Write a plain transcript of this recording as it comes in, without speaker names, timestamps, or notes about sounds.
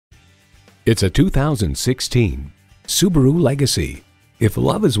It's a 2016 Subaru Legacy. If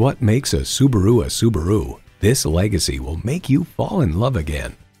love is what makes a Subaru, this Legacy will make you fall in love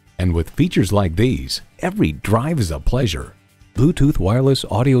again. And with features like these, every drive is a pleasure. Bluetooth wireless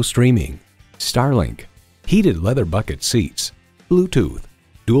audio streaming, Starlink, heated leather bucket seats, Bluetooth,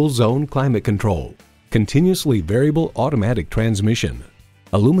 dual zone climate control, continuously variable automatic transmission,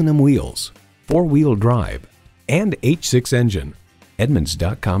 aluminum wheels, 4-wheel drive, and H6 engine.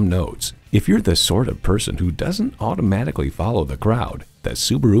 Edmunds.com notes, if you're the sort of person who doesn't automatically follow the crowd, the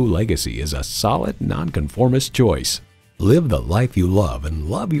Subaru Legacy is a solid nonconformist choice. Live the life you love and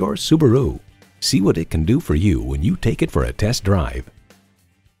love your Subaru. See what it can do for you when you take it for a test drive.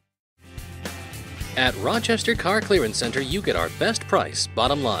 At Rochester Car Clearance Center, you get our best price,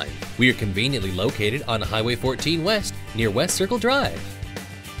 bottom line. We are conveniently located on Highway 14 West, near West Circle Drive.